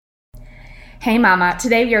Hey mama,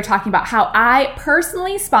 today we are talking about how I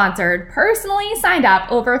personally signed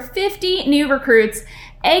up over 50 new recruits,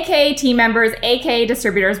 aka team members, aka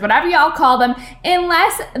distributors, whatever y'all call them, in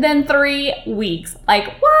less than 3 weeks.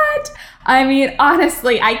 Like, what? I mean,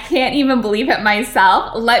 honestly, I can't even believe it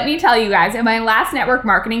myself. Let me tell you guys, in my last network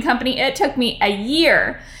marketing company, it took me a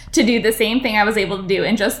year to do the same thing I was able to do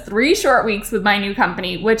in just 3 short weeks with my new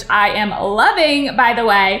company, which I am loving, by the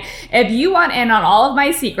way. If you want in on all of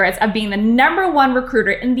my secrets of being the #1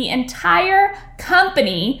 recruiter in the entire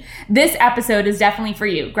company, this episode is definitely for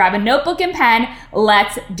you. Grab a notebook and pen.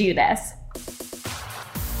 Let's do this.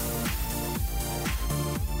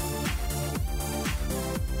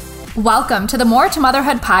 Welcome to the More to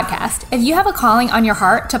Motherhood podcast. If you have a calling on your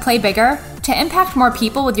heart to play bigger, to impact more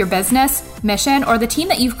people with your business, mission, or the team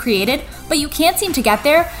that you've created, but you can't seem to get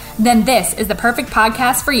there, then this is the perfect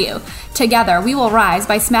podcast for you. Together, we will rise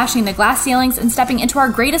by smashing the glass ceilings and stepping into our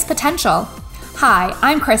greatest potential. Hi,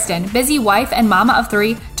 I'm Kristen, busy wife and mama of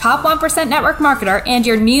 3, top 1% network marketer, and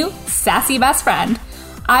your new sassy best friend.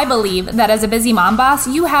 I believe that as a busy mom boss,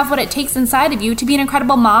 you have what it takes inside of you to be an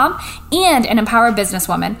incredible mom and an empowered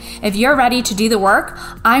businesswoman. If you're ready to do the work,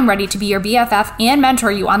 I'm ready to be your BFF and mentor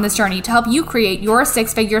you on this journey to help you create your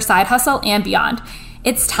 6-figure side hustle and beyond.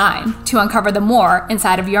 It's time to uncover the more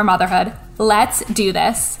inside of your motherhood. Let's do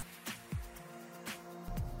this.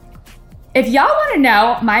 If y'all want to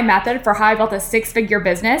know my method for how I built a 6-figure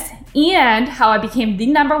business and how I became the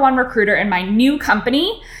 #1 recruiter in my new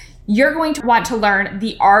company, you're going to want to learn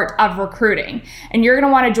the art of recruiting, and you're going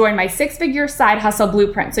to want to join my 6-figure side hustle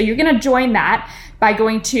blueprint. So you're going to join that by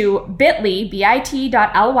going to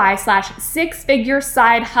bit.ly/6-figure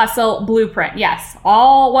side hustle blueprint. Yes,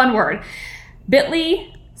 all one word,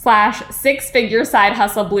 bit.ly/6-figure side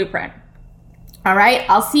hustle blueprint. All right,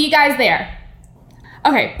 I'll see you guys there.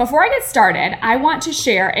 Okay, before I get started, I want to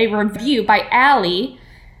share a review by Allie,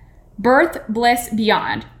 Birth Bliss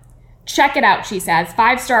Beyond. Check it out, she says.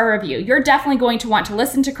 5-star review. You're definitely going to want to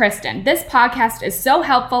listen to Kristen. This podcast is so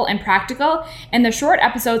helpful and practical, and the short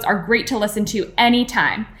episodes are great to listen to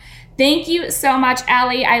anytime. Thank you so much,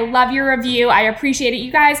 Allie. I love your review. I appreciate it.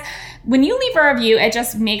 You guys, when you leave a review, it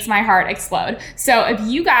just makes my heart explode. So if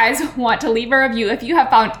you guys want to leave a review, if you have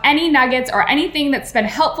found any nuggets or anything that's been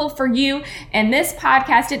helpful for you in this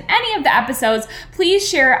podcast, in any of the episodes, please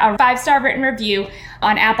share a 5-star written review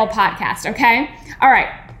on Apple Podcast, okay? All right.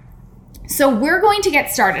 So we're going to get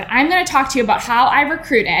started. I'm going to talk to you about how I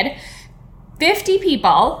recruited 50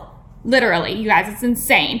 people, literally, you guys, it's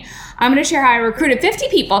insane. I'm going to share how I recruited 50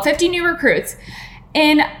 people, 50 new recruits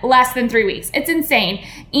in less than 3 weeks. It's insane,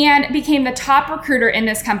 and became the top recruiter in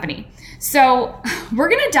this company. So we're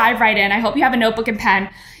going to dive right in. I hope you have a notebook and pen.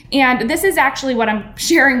 And this is actually what I'm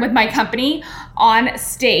sharing with my company on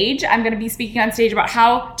stage. I'm going to be speaking on stage about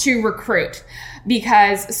how to recruit,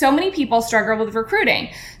 because so many people struggle with recruiting.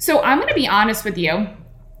 So I'm going to be honest with you.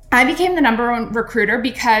 I became the #1 recruiter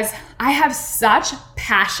because I have such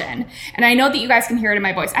passion. And I know that you guys can hear it in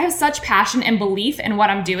my voice. I have such passion and belief in what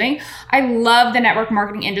I'm doing. I love the network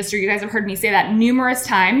marketing industry. You guys have heard me say that numerous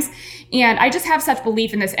times. And I just have such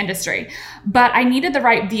belief in this industry. But I needed the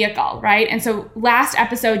right vehicle, right? And so last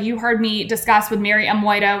episode, you heard me discuss with Mary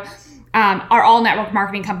Moito, are all network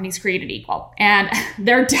marketing companies created equal? And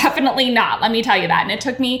they're definitely not, let me tell you that. And it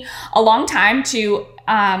took me a long time to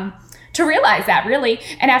realize that, really.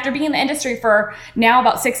 And after being in the industry for now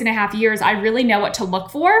about 6.5 years, I really know what to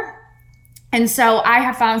look for. And so I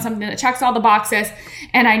have found something that checks all the boxes,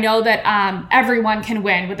 and I know that everyone can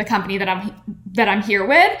win with the company that I'm here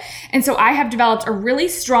with. And so I have developed a really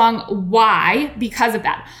strong why because of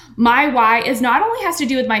that. My why is not only has to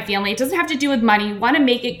do with my family, it doesn't have to do with money. You want to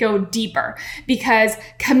make it go deeper, because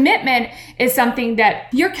commitment is something that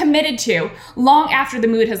you're committed to long after the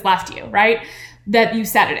mood has left you, right? That you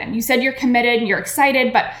set it in. You said you're committed and you're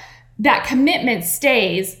excited, but that commitment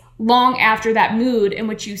stays long after that mood in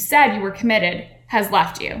which you said you were committed has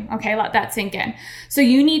left you. Okay, let that sink in. So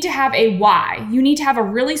you need to have a why. You need to have a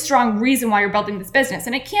really strong reason why you're building this business.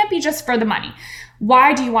 And it can't be just for the money.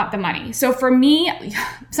 Why do you want the money? So for me,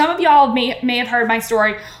 some of y'all may have heard my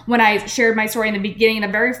story when I shared my story in the beginning, the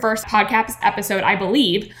very first podcast episode, I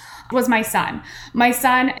believe, was my son. My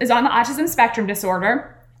son is on the autism spectrum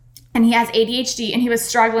disorder, and he has ADHD, and he was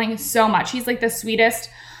struggling so much. He's like the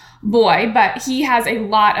sweetest boy, but he has a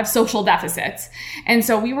lot of social deficits. And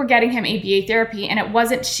so we were getting him ABA therapy, and it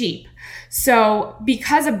wasn't cheap. So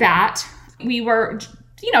because of that, we were,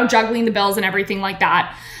 juggling the bills and everything like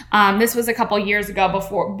that. This was a couple years ago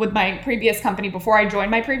before with my previous company. Before I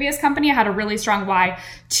joined my previous company, I had a really strong why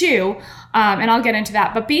too. And I'll get into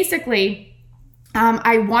that. But basically,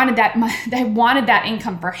 I wanted that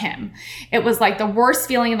income for him. It was like the worst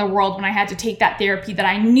feeling in the world when I had to take that therapy that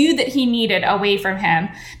I knew that he needed away from him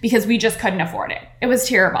because we just couldn't afford it. It was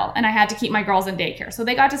terrible. And I had to keep my girls in daycare. So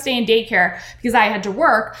they got to stay in daycare because I had to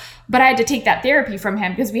work, but I had to take that therapy from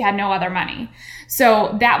him because we had no other money.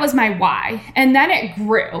 So that was my why. And then it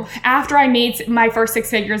grew. After I made my first 6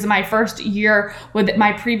 figures in my first year with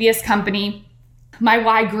my previous company, my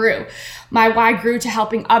why grew. My why grew to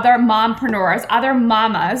helping other mompreneurs, other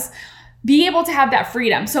mamas, be able to have that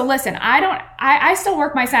freedom. So listen, I still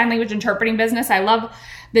work my sign language interpreting business. I love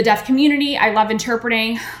the deaf community. I love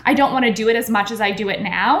interpreting. I don't want to do it as much as I do it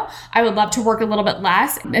now. I would love to work a little bit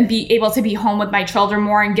less and be able to be home with my children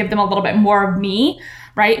more and give them a little bit more of me,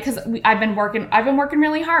 right? Because I've been working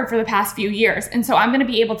really hard for the past few years. And so I'm going to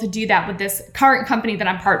be able to do that with this current company that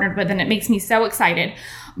I'm partnered with. And it makes me so excited.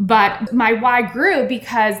 But my why grew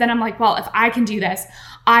because then I'm like, well, if I can do this,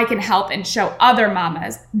 I can help and show other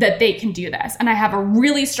mamas that they can do this. And I have a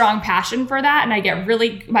really strong passion for that. And I'm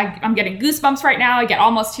getting goosebumps right now. I get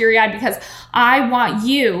almost teary-eyed because I want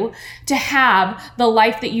you to have the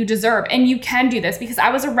life that you deserve. And you can do this because I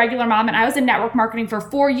was a regular mom and I was in network marketing for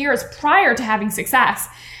 4 years prior to having success.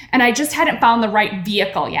 And I just hadn't found the right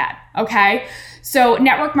vehicle yet. Okay. So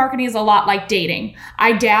network marketing is a lot like dating.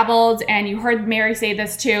 I dabbled, and you heard Mary say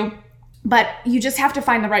this too, but you just have to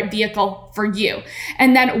find the right vehicle for you.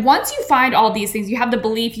 And then once you find all these things, you have the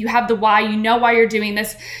belief, you have the why, you know why you're doing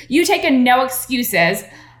this, you take a no excuses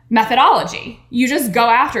methodology. You just go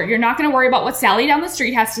after it. You're not going to worry about what Sally down the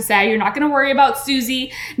street has to say. You're not going to worry about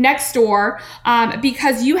Susie next door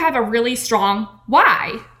because you have a really strong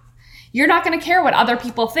why. You're not going to care what other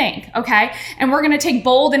people think, okay? And we're going to take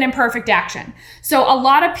bold and imperfect action. So a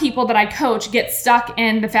lot of people that I coach get stuck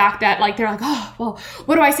in the fact that they're like, oh, well,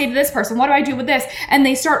 what do I say to this person? What do I do with this? And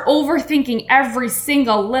they start overthinking every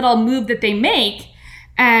single little move that they make,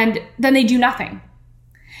 and then they do nothing.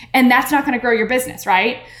 And that's not going to grow your business,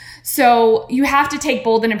 right? So you have to take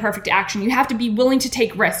bold and imperfect action. You have to be willing to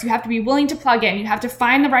take risks. You have to be willing to plug in. You have to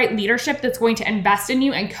find the right leadership that's going to invest in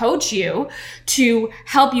you and coach you to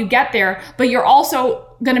help you get there. But you're also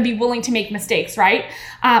going to be willing to make mistakes, right?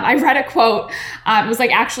 I read a quote. It was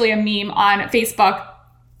actually a meme on Facebook.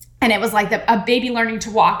 And it was like a baby learning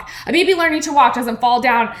to walk. A baby learning to walk doesn't fall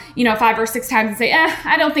down, 5 or 6 times and say,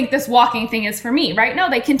 I don't think this walking thing is for me, right? No,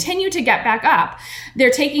 they continue to get back up.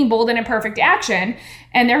 They're taking bold and imperfect action,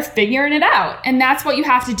 and they're figuring it out. And that's what you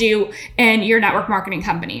have to do in your network marketing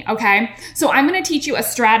company, okay? So I'm going to teach you a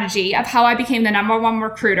strategy of how I became the #1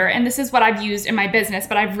 recruiter. And this is what I've used in my business,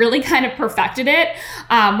 but I've really kind of perfected it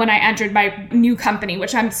when I entered my new company,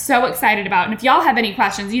 which I'm so excited about. And if y'all have any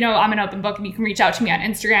questions, I'm an open book, and you can reach out to me on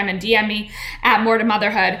Instagram and DM me at More to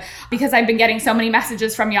Motherhood, because I've been getting so many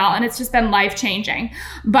messages from y'all, and it's just been life-changing.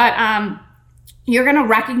 But you're going to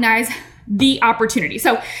recognize the opportunity.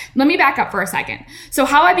 So let me back up for a second. So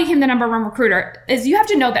how I became the #1 recruiter is you have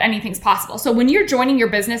to know that anything's possible. So when you're joining your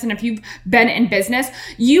business, and if you've been in business,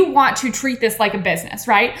 you want to treat this like a business,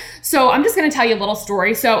 right? So I'm just going to tell you a little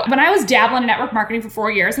story. So when I was dabbling in network marketing for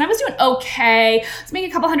 4 years, and I was doing okay, I was making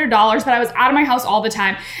a couple $100s, but I was out of my house all the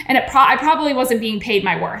time. And I probably wasn't being paid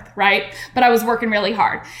my worth, right? But I was working really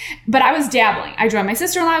hard. But I was dabbling. I joined my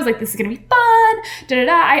sister-in-law. I was like, this is going to be fun.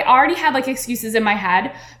 I already had excuses in my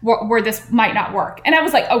head where this might not work. And I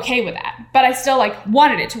was okay with that, but I still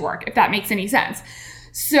wanted it to work, if that makes any sense.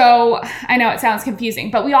 So I know it sounds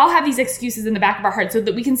confusing, but we all have these excuses in the back of our heart so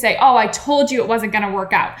that we can say, oh, I told you it wasn't going to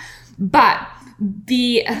work out. But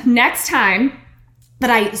the next time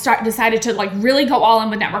that I decided to really go all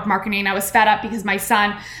in with network marketing, I was fed up because my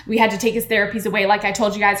son, we had to take his therapies away, like I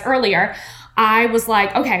told you guys earlier. I was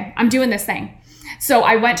like, okay, I'm doing this thing. So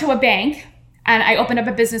I went to a bank and I opened up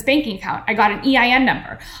a business banking account. I got an EIN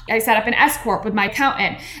number. I set up an S Corp with my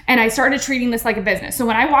accountant, and I started treating this like a business. So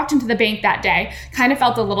when I walked into the bank that day, kind of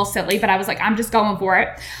felt a little silly, but I was like, I'm just going for it.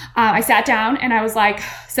 I sat down and I was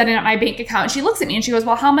setting up my bank account. And she looks at me and she goes,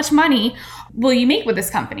 well, how much money will you make with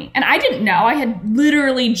this company? And I didn't know. I had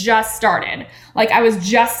literally just started. I was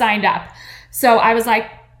just signed up. So I was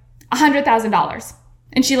like, $100,000.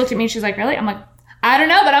 And she looked at me and she's like, really? I'm like, I don't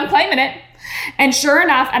know, but I'm claiming it. And sure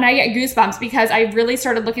enough, and I get goosebumps because I really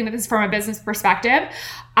started looking at this from a business perspective.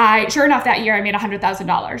 Sure enough, that year I made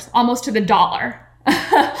 $100,000, almost to the dollar,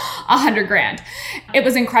 $100,000. It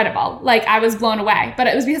was incredible. I was blown away, but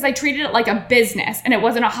it was because I treated it like a business and it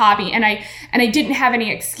wasn't a hobby. And I didn't have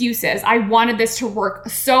any excuses. I wanted this to work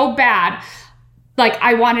so bad.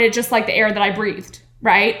 I wanted it just like the air that I breathed.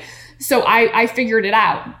 Right. So I figured it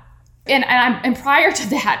out. And prior to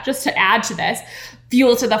that, just to add to this,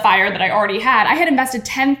 fuel to the fire that I already had, I had invested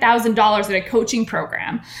 $10,000 in a coaching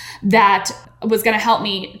program that was going to help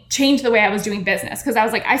me change the way I was doing business. Because I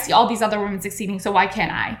was like, I see all these other women succeeding, so why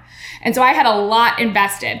can't I? And so I had a lot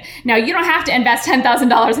invested. Now, you don't have to invest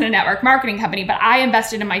 $10,000 in a network marketing company, but I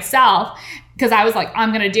invested in myself because I was like, I'm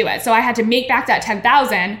going to do it. So I had to make back that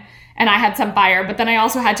 $10,000, and I had some fire, but then I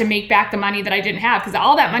also had to make back the money that I didn't have, because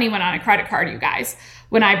all that money went on a credit card, you guys,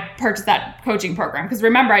 when I purchased that coaching program. Because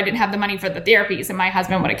remember, I didn't have the money for the therapies, and my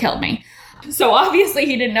husband would have killed me. So obviously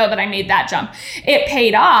he didn't know that I made that jump. It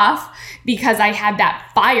paid off because I had that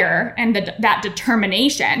fire and that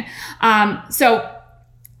determination. So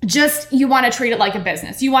just, you want to treat it like a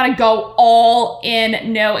business. You want to go all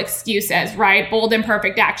in, no excuses, right? Bold and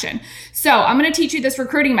perfect action. So I'm going to teach you this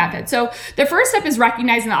recruiting method. So the first step is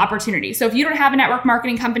recognizing the opportunity. So if you don't have a network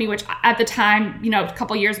marketing company, which at the time, a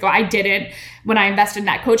couple years ago, I didn't, when I invested in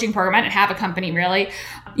that coaching program, I didn't have a company really.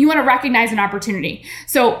 You want to recognize an opportunity.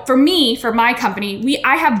 So for me, for my company,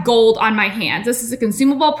 I have gold on my hands. This is a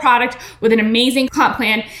consumable product with an amazing comp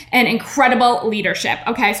plan and incredible leadership.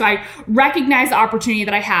 Okay. So I recognize the opportunity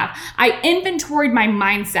that I have. I inventoried my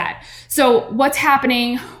mindset. So what's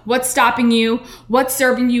happening? What's stopping you? What's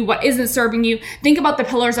serving you? What isn't serving you? Think about the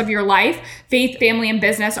pillars of your life. Faith, family, and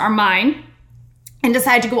business are mine. And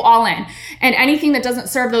decide to go all in. And anything that doesn't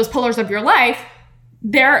serve those pillars of your life,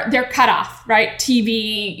 they're cut off, right?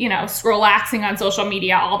 TV, scrollaxing on social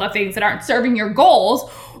media, all the things that aren't serving your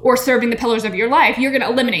goals or serving the pillars of your life, you're going to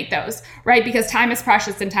eliminate those, right? Because time is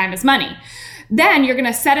precious and time is money. Then you're going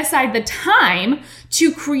to set aside the time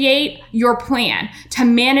to create your plan, to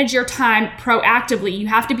manage your time proactively. You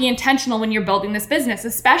have to be intentional when you're building this business,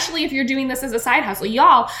 especially if you're doing this as a side hustle.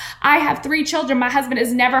 Y'all, I have 3 children. My husband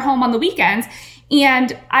is never home on the weekends,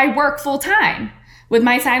 and I work full time with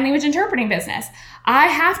my sign language interpreting business. I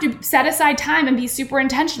have to set aside time and be super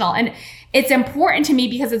intentional. And it's important to me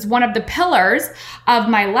because it's one of the pillars of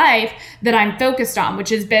my life that I'm focused on,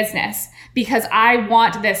 which is business. Because I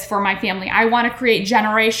want this for my family. I want to create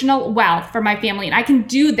generational wealth for my family. And I can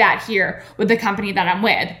do that here with the company that I'm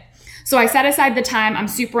with. So I set aside the time. I'm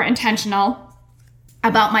super intentional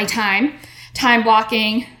about my time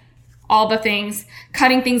blocking, all the things,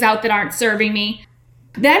 cutting things out that aren't serving me.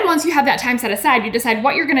 Then once you have that time set aside, you decide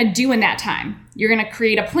what you're going to do in that time. You're going to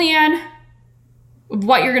create a plan of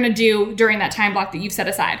what you're going to do during that time block that you've set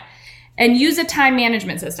aside. And use a time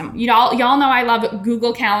management system. Y'all know I love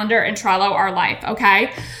Google Calendar and Trello are life,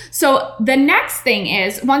 okay? So the next thing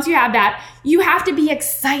is, once you have that, you have to be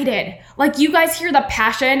excited. Like, you guys hear the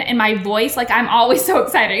passion in my voice. Like, I'm always so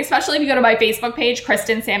excited, especially if you go to my Facebook page,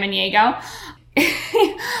 Kristen Samaniego.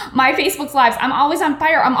 My Facebook lives, I'm always on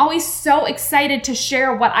fire. I'm always so excited to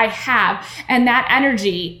share what I have. And that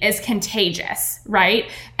energy is contagious, right?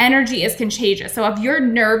 Energy is contagious. So if you're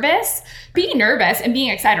nervous, being nervous and being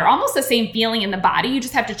excited are almost the same feeling in the body. You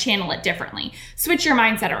just have to channel it differently. Switch your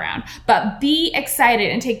mindset around, but be excited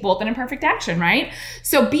and take bold and imperfect action, right?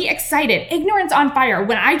 So be excited. Ignorance on fire.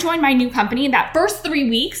 When I joined my new company in that first 3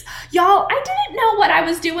 weeks, y'all, I didn't know what I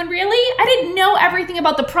was doing really. I didn't know everything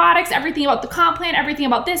about the products, everything about the comp plan, everything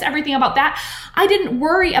about this, everything about that. I didn't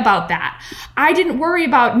worry about that. I didn't worry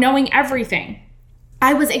about knowing everything.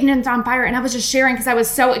 I was ignorant on fire, and I was just sharing because I was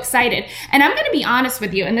so excited. And I'm going to be honest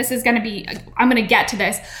with you, and I'm going to get to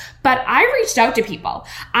this, but I reached out to people.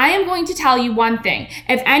 I am going to tell you one thing.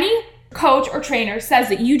 If any coach or trainer says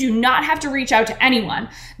that you do not have to reach out to anyone,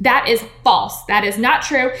 that is false. That is not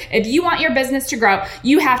true. If you want your business to grow,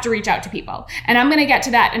 you have to reach out to people. And I'm going to get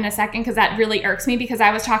to that in a second because that really irks me, because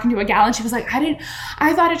I was talking to a gal and she was like,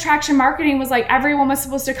 I thought attraction marketing was like everyone was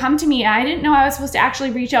supposed to come to me. I didn't know I was supposed to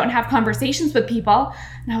actually reach out and have conversations with people.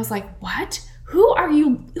 And I was like, what? Who are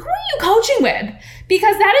you coaching with?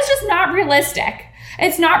 Because that is just not realistic.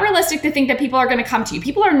 It's not realistic to think that people are going to come to you.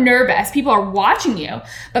 People are nervous. People are watching you,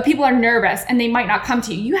 but people are nervous and they might not come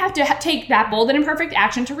to you. You have to take that bold and imperfect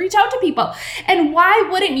action to reach out to people. And why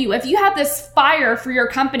wouldn't you? If you have this fire for your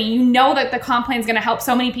company, you know that the comp plan is going to help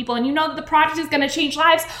so many people and you know that the product is going to change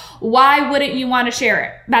lives, why wouldn't you want to share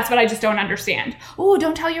it? That's what I just don't understand. Oh,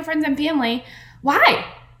 don't tell your friends and family. Why?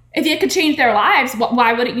 If it could change their lives,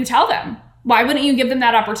 why wouldn't you tell them? Why wouldn't you give them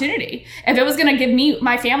that opportunity? If it was going to give me,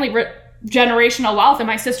 my family, generational wealth and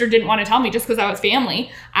my sister didn't want to tell me just because I was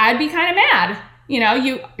family, I'd be kind of mad.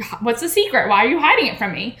 What's the secret? Why are you hiding it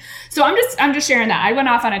from me? So I'm just sharing that. I went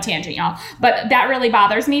off on a tangent, y'all, but that really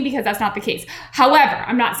bothers me because that's not the case. However,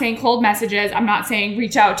 I'm not saying cold messages. I'm not saying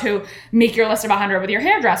reach out to make your list of 100 with your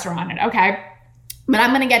hairdresser on it. Okay. But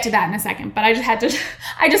I'm going to get to that in a second. But I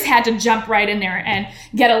just had to jump right in there and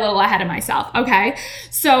get a little ahead of myself. Okay.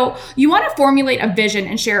 So you want to formulate a vision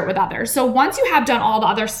and share it with others. So once you have done all the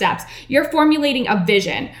other steps, you're formulating a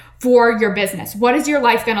vision for your business. What is your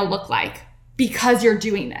life going to look like? because you're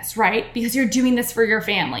doing this, right? Because you're doing this for your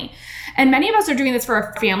family. And many of us are doing this for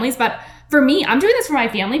our families, but for me, I'm doing this for my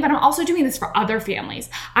family, but I'm also doing this for other families.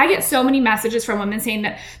 I get so many messages from women saying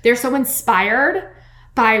that they're so inspired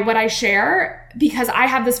by what I share because I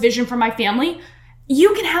have this vision for my family.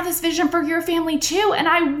 You can have this vision for your family too. And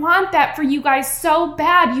I want that for you guys so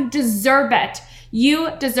bad. You deserve it.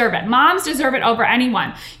 You deserve it. Moms deserve it over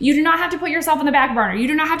anyone. You do not have to put yourself on the back burner. You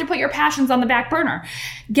do not have to put your passions on the back burner.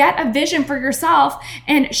 Get a vision for yourself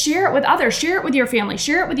and share it with others. Share it with your family.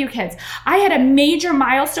 Share it with your kids. I had a major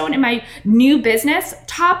milestone in my new business.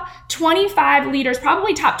 Top 25 leaders,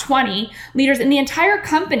 probably top 20 leaders in the entire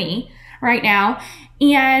company right now.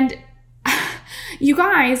 And you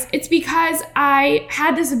guys, it's because I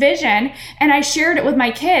had this vision and I shared it with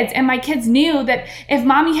my kids, and my kids knew that if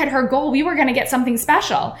mommy hit her goal, we were going to get something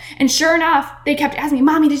special. And sure enough, they kept asking me,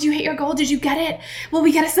 Mommy, did you hit your goal? Did you get it? Will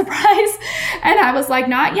we get a surprise? And I was like,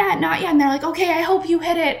 not yet, not yet. And they're like, okay, I hope you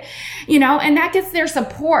hit it. And that gets their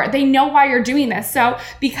support. They know why you're doing this. So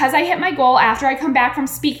because I hit my goal, after I come back from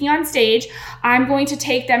speaking on stage, I'm going to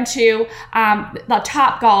take them to the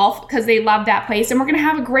Top Golf because they love that place. And we're going to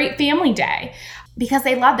have a great family day because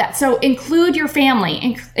they love that. So include your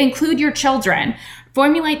family, include your children,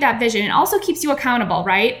 formulate that vision. It also keeps you accountable,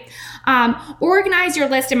 right? Organize your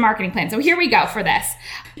list and marketing plan. So here we go for this.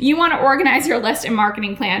 You want to organize your list and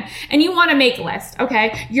marketing plan, and you want to make a list,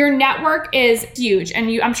 okay? Your network is huge, and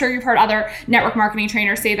I'm sure you've heard other network marketing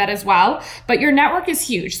trainers say that as well, but your network is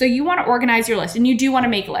huge. So you want to organize your list, and you do want to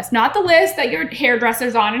make a list. Not the list that your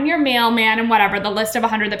hairdresser's on and your mailman and whatever, the list of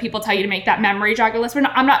 100 that people tell you to make, that memory jogger list.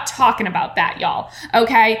 I'm not talking about that, y'all,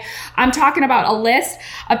 okay? I'm talking about a list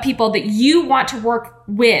of people that you want to work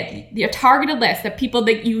with, your targeted list of people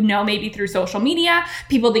that you know maybe through social media,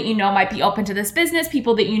 people that you know might be open to this business,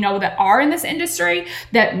 people that you know that are in this industry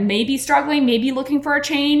that may be struggling, maybe looking for a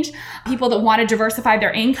change, people that want to diversify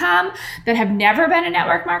their income, that have never been in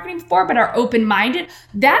network marketing before but are open-minded.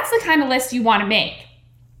 That's the kind of list you want to make,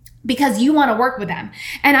 because you want to work with them.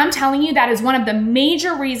 And I'm telling you, that is one of the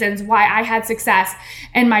major reasons why I had success.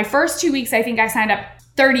 In my first 2 weeks, I think I signed up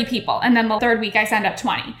 30 people. And then the third week, I signed up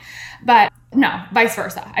 20. But no, vice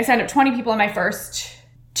versa. I signed up 20 people in my first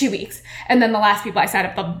 2 weeks. And then the last people I signed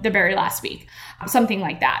up the very last week, something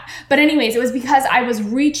like that. But anyways, it was because I was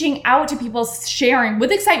reaching out to people, sharing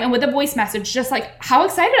with excitement, with a voice message, just like how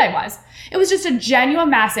excited I was. It was just a genuine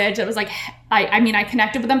message. It was like, I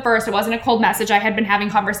connected with them first. It wasn't a cold message. I had been having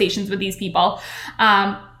conversations with these people,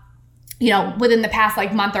 within the past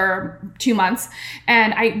month or 2 months.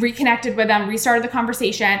 And I reconnected with them, restarted the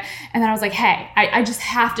conversation. And then I was like, hey, I just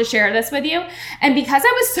have to share this with you. And because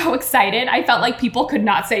I was so excited, I felt like people could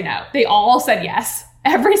not say no. They all said yes.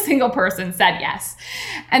 Every single person said yes.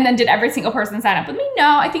 And then did every single person sign up with me?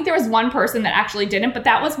 No, I think there was one person that actually didn't, but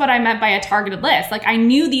that was what I meant by a targeted list. Like, I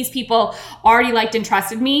knew these people already liked and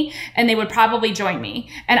trusted me, and they would probably join me.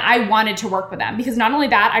 And I wanted to work with them because not only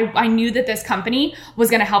that, I knew that this company was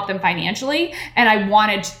going to help them financially, and I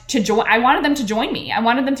wanted them to join me. I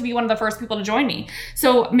wanted them to be one of the first people to join me.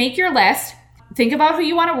 So make your list. Think about who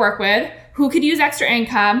you want to work with, who could use extra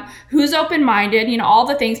income, who's open-minded, all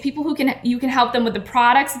the things, people you can help them with the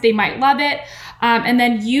products, they might love it. And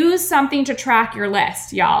then use something to track your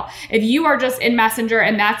list, y'all. If you are just in Messenger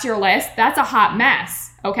and that's your list, that's a hot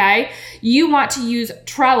mess, okay? You want to use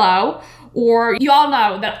Trello, or you all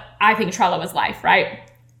know that I think Trello is life, right?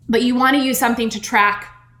 But you want to use something to track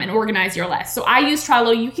and organize your list. So I use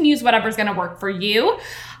Trello. You can use whatever's going to work for you.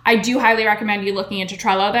 I do highly recommend you looking into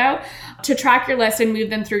Trello though, to track your list and move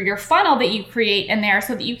them through your funnel that you create in there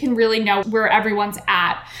so that you can really know where everyone's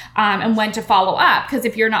at and when to follow up. Because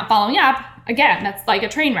if you're not following up, again, that's like a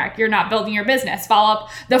train wreck. You're not building your business. Follow up.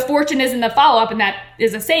 The fortune is in the follow up, and that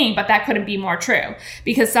is a saying, but that couldn't be more true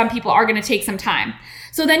because some people are going to take some time.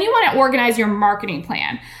 So then you want to organize your marketing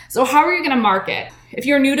plan. So how are you going to market? If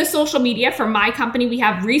you're new to social media, for my company, we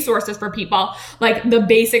have resources for people, like the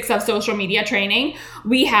basics of social media training.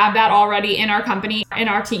 We have that already in our company, in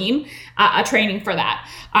our team, a training for that.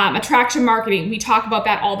 Attraction marketing, we talk about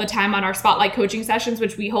that all the time on our Spotlight coaching sessions,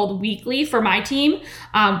 which we hold weekly for my team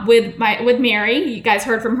with Mary. You guys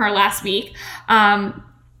heard from her last week.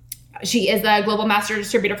 She is the global master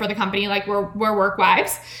distributor for the company, like we're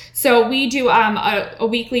WorkWives. So we do a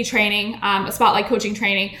weekly training, a Spotlight coaching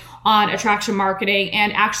training on attraction marketing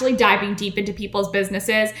and actually diving deep into people's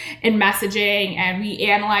businesses and messaging. And we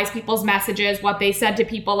analyze people's messages, what they said to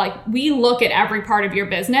people. Like, we look at every part of your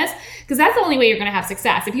business because that's the only way you're going to have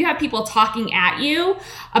success. If you have people talking at you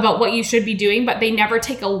about what you should be doing, but they never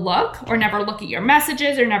take a look or never look at your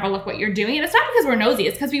messages or never look what you're doing. And it's not because we're nosy.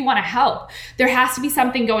 It's because we want to help. There has to be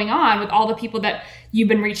something going on with all the people that you've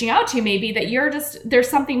been reaching out to, maybe that there's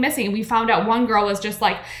something missing. We found out one girl was just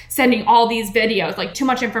like sending all these videos, like too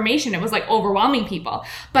much information. It was like overwhelming people.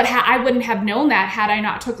 But I wouldn't have known that had I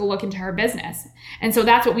not took a look into her business. And so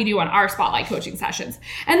that's what we do on our Spotlight coaching sessions.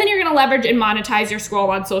 And then you're going to leverage and monetize your scroll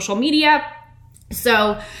on social media.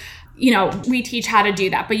 So, we teach how to do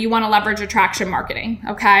that, but you want to leverage attraction marketing.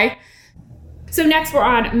 Okay. So next we're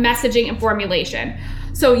on messaging and formulation.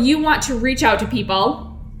 So you want to reach out to people.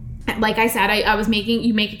 Like I said,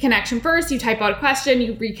 you make a connection first, you type out a question,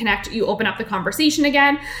 you reconnect, you open up the conversation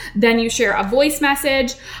again. Then you share a voice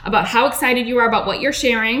message about how excited you are about what you're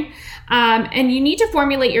sharing. And you need to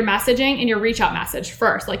formulate your messaging and your reach out message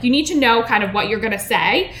first. Like you need to know kind of what you're going to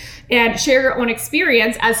say and share your own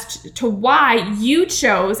experience as to why you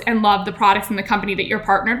chose and love the products and the company that you're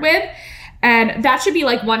partnered with. And that should be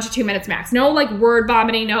like 1 to 2 minutes max. No like word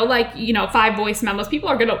vomiting, no 5 voice memos. People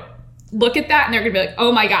are going to look at that and they're going to be like,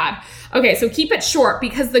 oh my God. Okay, so keep it short,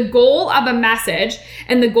 because the goal of a message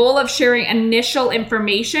and the goal of sharing initial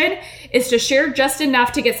information is to share just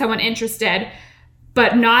enough to get someone interested,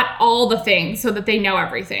 but not all the things so that they know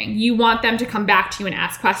everything. You want them to come back to you and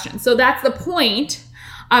ask questions. So that's the point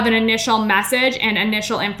of an initial message and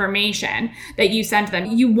initial information that you send to them.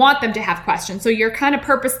 You want them to have questions. So you're kind of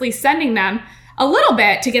purposely sending them a little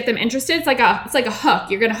bit to get them interested. It's like a hook.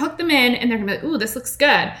 You're going to hook them in and they're going to be like, ooh, this looks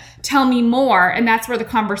good. Tell me more. And that's where the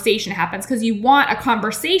conversation happens, because you want a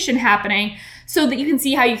conversation happening so that you can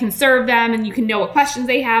see how you can serve them and you can know what questions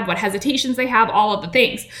they have, what hesitations they have, all of the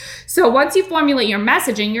things. So once you formulate your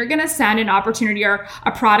messaging, you're going to send an opportunity or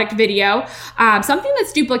a product video, something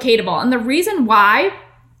that's duplicatable. And the reason why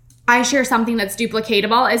I share something that's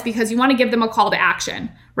duplicatable is because you want to give them a call to action,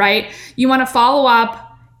 right? You want to follow up.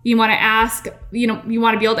 You want to ask, you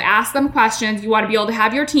want to be able to ask them questions. You want to be able to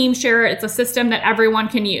have your team share it. It's a system that everyone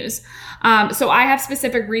can use. So I have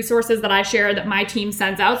specific resources that I share that my team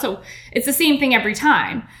sends out. So it's the same thing every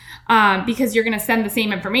time, because you're going to send the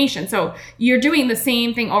same information. So you're doing the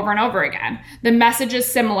same thing over and over again. The message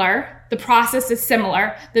is similar. The process is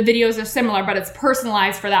similar. The videos are similar, but it's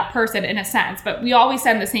personalized for that person in a sense. But we always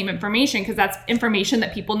send the same information because that's information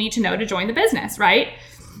that people need to know to join the business, right?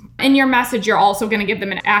 In your message, you're also going to give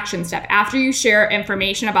them an action step. After you share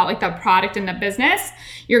information about like the product and the business,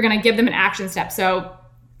 you're going to give them an action step. So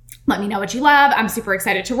let me know what you love. I'm super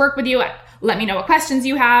excited to work with you. Let me know what questions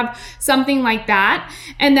you have, something like that.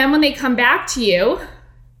 And then when they come back to you,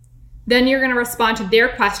 then you're going to respond to their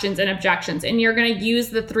questions and objections, and you're going to use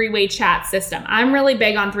the 3-way chat system. I'm really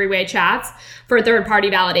big on 3-way chats for third-party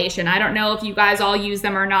validation. I don't know if you guys all use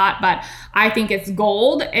them or not, but I think it's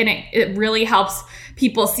gold, and it really helps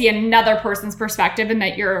people see another person's perspective and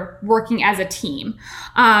that you're working as a team.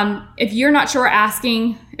 If you're not sure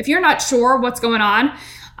what's going on,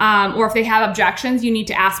 or if they have objections, you need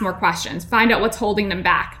to ask more questions. Find out what's holding them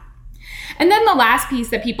back. And then the last piece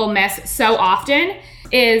that people miss so often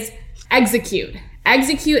is execute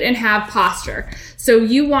and have posture. So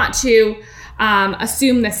you want to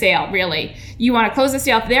assume the sale, really. You want to close the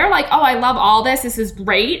sale. If they're like, oh, I love all this. This is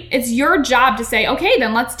great. It's your job to say, okay,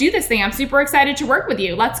 then let's do this thing. I'm super excited to work with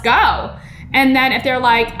you. Let's go. And then if they're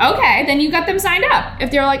like, okay, then you got them signed up.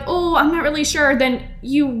 If they're like, oh, I'm not really sure, then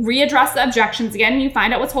you readdress the objections again and you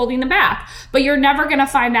find out what's holding them back. But you're never going to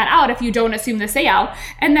find that out if you don't assume the sale.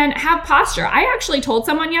 And then have posture. I actually told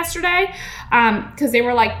someone yesterday, because they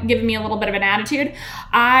were like giving me a little bit of an attitude.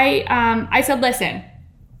 I said, listen,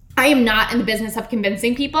 I am not in the business of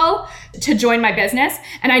convincing people to join my business,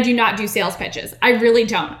 and I do not do sales pitches. I really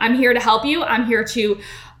don't. I'm here to help you.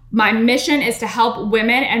 My mission is to help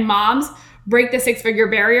women and moms break the 6-figure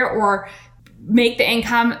barrier or make the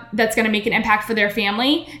income that's going to make an impact for their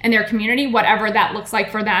family and their community, whatever that looks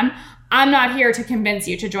like for them. I'm not here to convince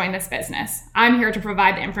you to join this business. I'm here to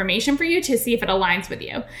provide the information for you to see if it aligns with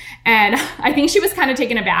you. And I think she was kind of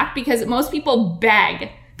taken aback because most people beg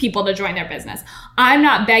people to join their business. I'm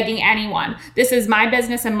not begging anyone. This is my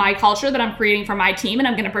business and my culture that I'm creating for my team, and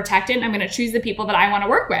I'm going to protect it, and I'm going to choose the people that I want to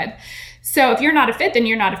work with. So if you're not a fit, then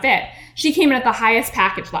you're not a fit. She came in at the highest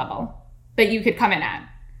package level that you could come in at.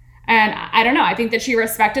 And I don't know. I think that she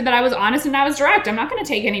respected that I was honest and I was direct. I'm not going to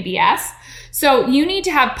take any BS. So you need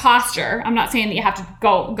to have posture. I'm not saying that you have to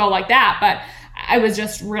go like that, but I was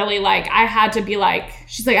just really like, I had to be like,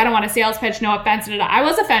 she's like, I don't want a sales pitch, no offense. I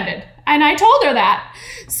was offended. And I told her that.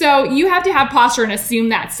 So you have to have posture and assume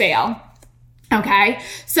that sale. Okay.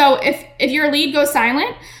 So if your lead goes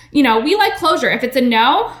silent, we like closure. If it's a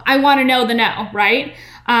no, I want to know the no, right?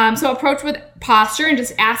 So approach with posture and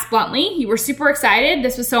just ask bluntly. You were super excited.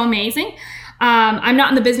 This was so amazing. I'm not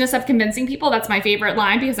in the business of convincing people. That's my favorite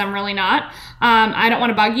line because I'm really not. I don't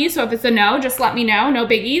want to bug you. So if it's a no, just let me know. No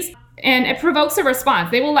biggies. And it provokes a response.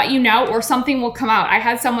 They will let you know, or something will come out. I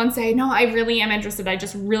had someone say, no, I really am interested. I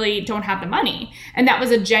just really don't have the money. And that was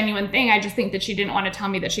a genuine thing. I just think that she didn't want to tell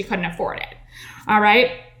me that she couldn't afford it. All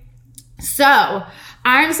right. So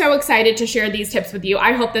I'm so excited to share these tips with you.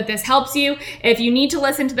 I hope that this helps you. If you need to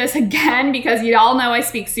listen to this again, because you all know I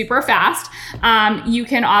speak super fast, you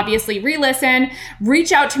can obviously re-listen.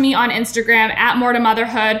 Reach out to me on Instagram at More to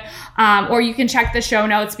Motherhood, or you can check the show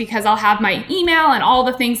notes because I'll have my email and all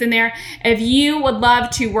the things in there. If you would love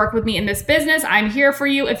to work with me in this business, I'm here for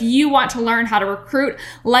you. If you want to learn how to recruit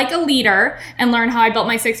like a leader and learn how I built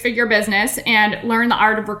my 6-figure business and learn the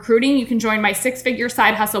art of recruiting, you can join my 6-figure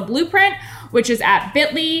side hustle blueprint, which is at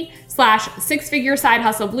bit.ly/6-figure side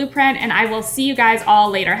hustle blueprint. And I will see you guys all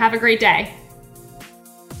later. Have a great day.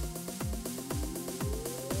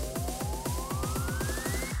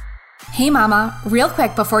 Hey mama, real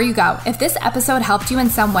quick before you go, if this episode helped you in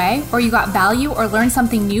some way, or you got value or learned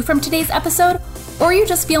something new from today's episode, or you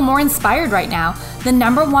just feel more inspired right now, the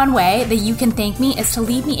number one way that you can thank me is to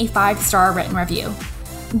leave me a 5-star written review.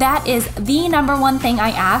 That is the number one thing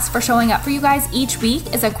I ask for showing up for you guys each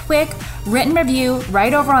week is a quick written review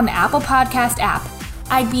right over on the Apple Podcast app.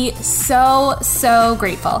 I'd be so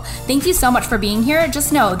grateful. Thank you so much for being here.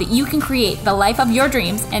 Just know that you can create the life of your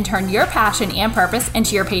dreams and turn your passion and purpose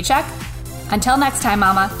into your paycheck. Until next time,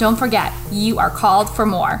 mama, don't forget, you are called for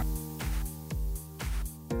more.